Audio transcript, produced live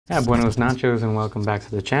Yeah, buenos nachos and welcome back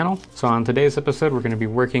to the channel. So on today's episode, we're going to be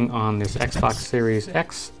working on this Xbox Series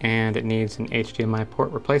X and it needs an HDMI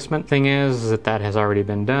port replacement. Thing is that has already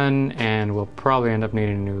been done and we'll probably end up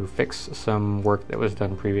needing to fix some work that was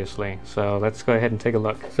done previously. So let's go ahead and take a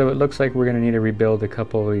look. So it looks like we're going to need to rebuild a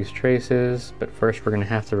couple of these traces, but first we're going to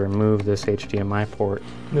have to remove this HDMI port.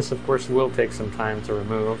 This of course will take some time to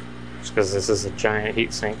remove just because this is a giant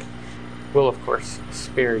heatsink. We'll of course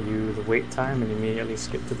spare you the wait time and immediately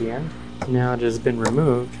skip to the end. Now it has been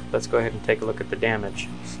removed, let's go ahead and take a look at the damage.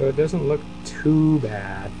 So it doesn't look too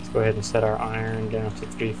bad. Let's go ahead and set our iron down to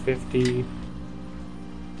 350.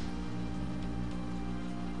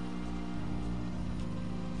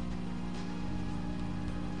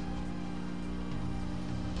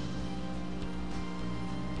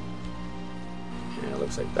 Yeah, it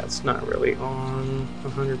looks like that's not really on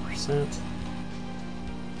 100%.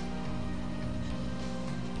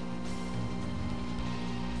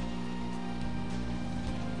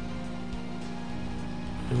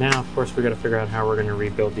 And now, of course, we got to figure out how we're going to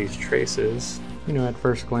rebuild these traces. You know, at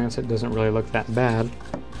first glance, it doesn't really look that bad.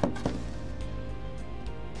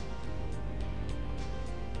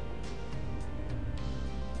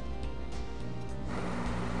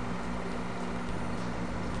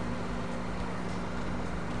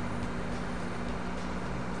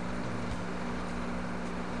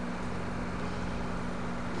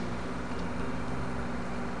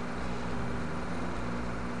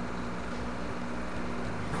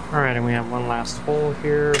 Alright, and we have one last hole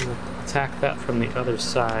here. We'll attack that from the other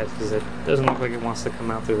side because it doesn't look like it wants to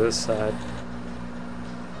come out through this side.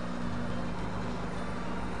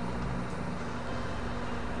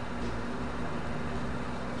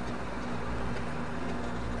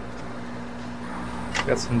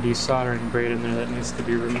 Got some desoldering braid in there that needs to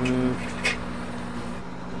be removed.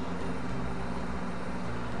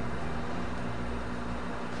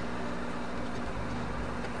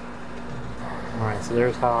 Alright, so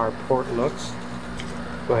there's how our port looks.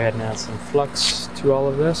 Go ahead and add some flux to all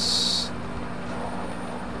of this.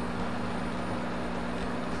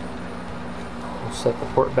 We'll set the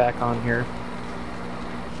port back on here.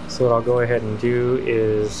 So what I'll go ahead and do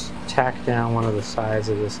is tack down one of the sides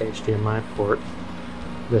of this HDMI port,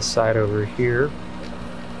 this side over here,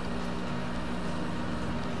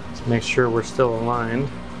 to make sure we're still aligned.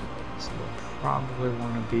 So we'll probably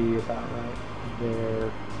want to be about right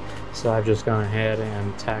there. So I've just gone ahead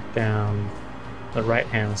and tacked down the right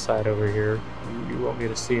hand side over here. You won't be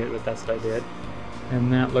able to see it, but that's what I did.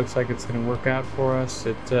 And that looks like it's going to work out for us.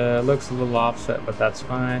 It looks a little offset, but that's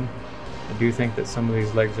fine. I do think that some of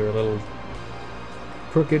these legs are a little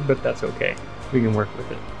crooked, but that's okay. We can work with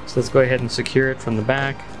it. So let's go ahead and secure it from the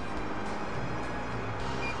back.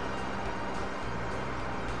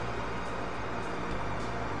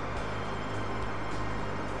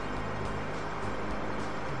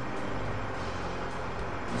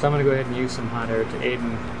 So I'm going to go ahead and use some hot air to aid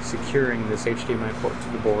in securing this HDMI port to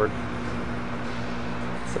the board.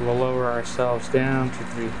 So we'll lower ourselves down to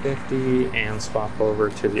 350 and swap over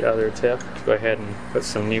to the other tip. Go ahead and put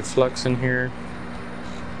some new flux in here.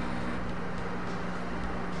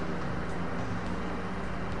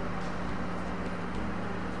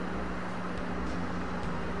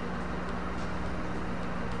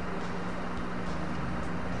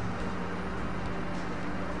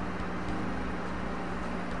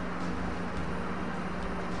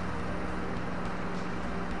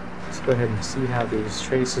 Go ahead and see how these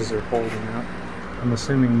traces are holding up. I'm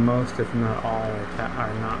assuming most, if not all,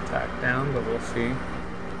 are not tacked down, but we'll see.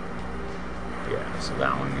 Yeah, so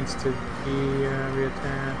that one needs to be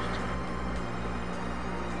reattached.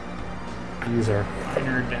 Use our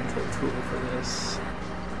finer dental tool for this.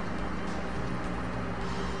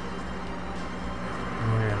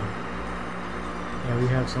 Oh yeah. Yeah, we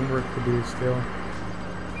have some work to do still.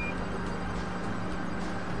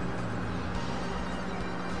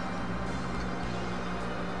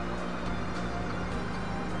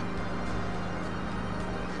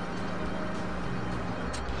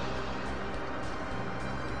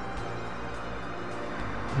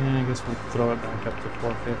 And I guess we'll throw it back up to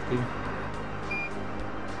 450.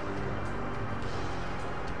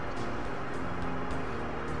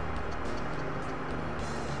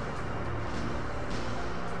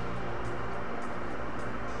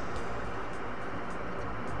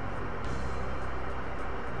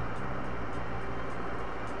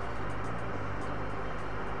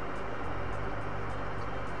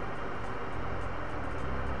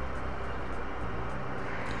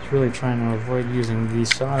 Really trying to avoid using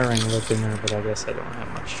desoldering lip in there, but I guess I don't have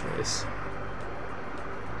much choice.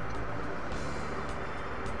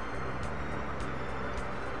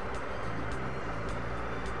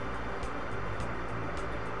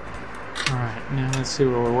 Now let's see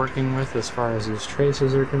what we're working with as far as these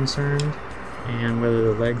traces are concerned and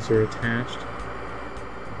whether the legs are attached.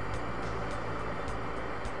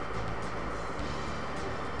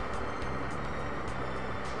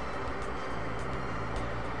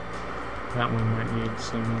 That one might need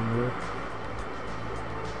some work.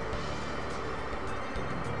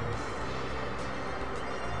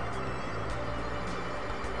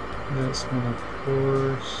 This one, of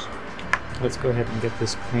course. Let's go ahead and get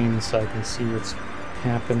this clean so I can see what's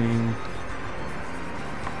happening.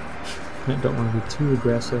 I don't want to be too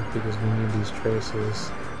aggressive because we need these traces.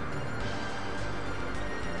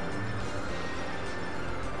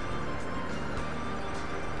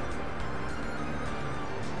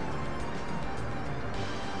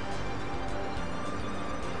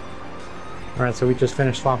 Alright, so we just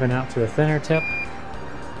finished swapping out to a thinner tip.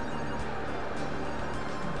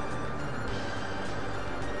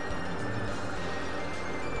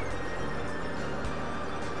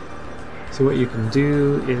 So what you can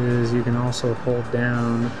do is you can also hold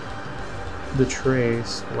down the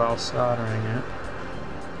trace while soldering it.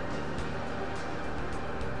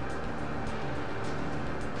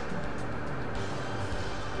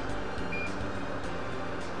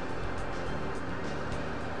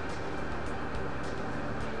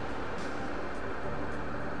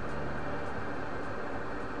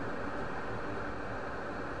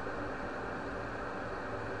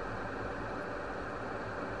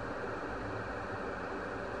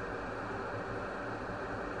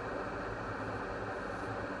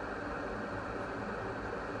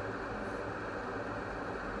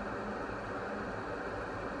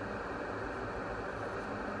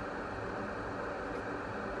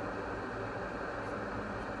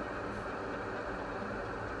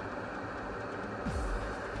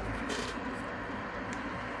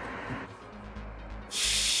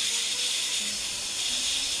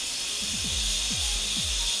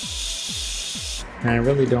 And I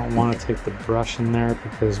really don't want to take the brush in there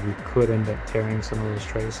because we could end up tearing some of those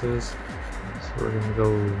traces. So we're going to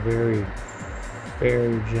go very,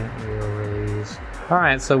 very gently over these.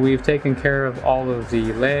 Alright, so we've taken care of all of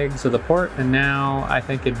the legs of the port, and now I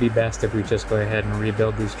think it'd be best if we just go ahead and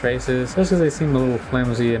rebuild these traces, just because they seem a little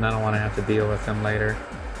flimsy and I don't want to have to deal with them later.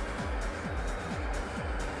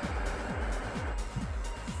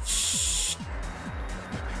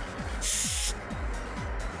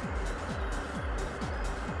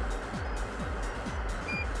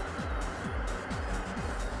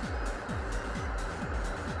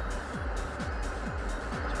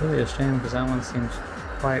 It's really a shame because that one seems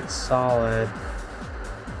quite solid.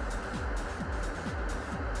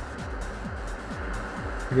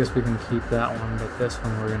 I guess we can keep that one, but this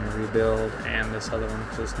one we're going to rebuild, and this other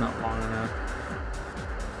one's just not long enough.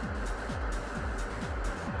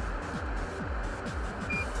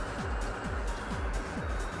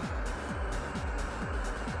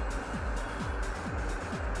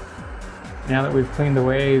 Now that we've cleaned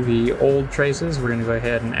away the old traces, we're going to go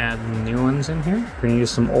ahead and add new ones in here. We're going to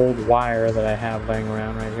use some old wire that I have laying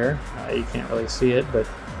around right here. You can't really see it, but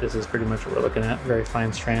this is pretty much what we're looking at. Very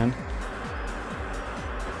fine strand.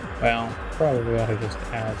 Well, probably ought to just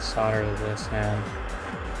add solder to this, and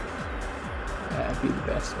that'd be the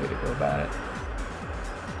best way to go about it.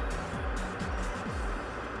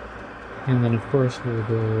 And then of course we'll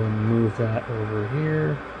go and move that over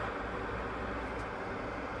here.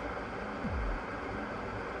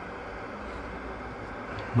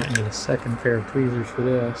 Might need a second pair of tweezers for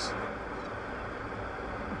this.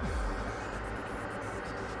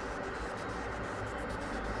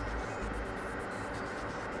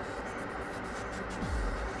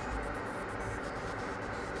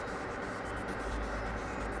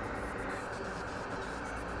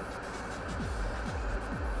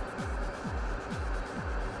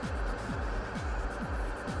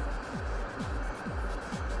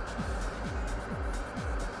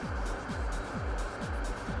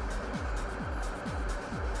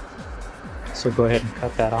 So go ahead and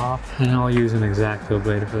cut that off, and I'll use an X-Acto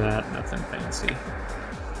blade for that, nothing fancy.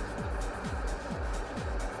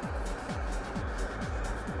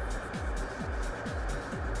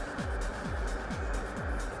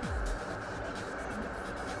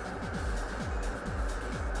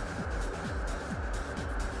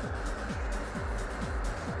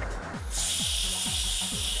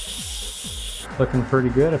 Looking pretty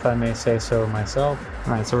good, if I may say so myself.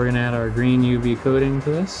 Alright, so we're going to add our green UV coating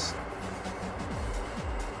to this.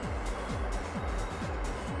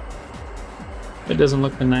 It doesn't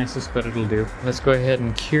look the nicest, but it'll do. Let's go ahead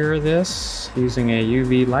and cure this using a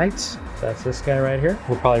UV light. So that's this guy right here.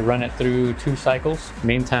 We'll probably run it through 2 cycles.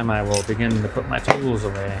 Meantime, I will begin to put my tools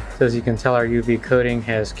away. So as you can tell, our UV coating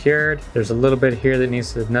has cured. There's a little bit here that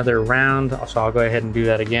needs another round, so I'll go ahead and do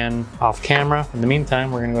that again off camera. In the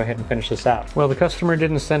meantime, we're gonna go ahead and finish this out. Well, the customer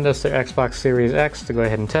didn't send us their Xbox Series X to go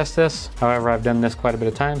ahead and test this. However, I've done this quite a bit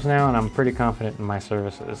of times now, and I'm pretty confident in my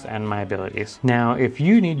services and my abilities. Now, if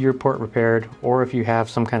you need your port repaired, or if you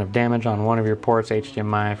have some kind of damage on one of your ports,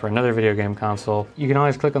 HDMI, for another video game console, you can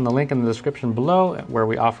always click on the link in the description below where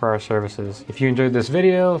we offer our services. If you enjoyed this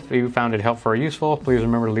video, if you found it helpful or useful, please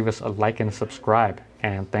remember to leave us a like and subscribe.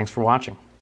 And thanks for watching.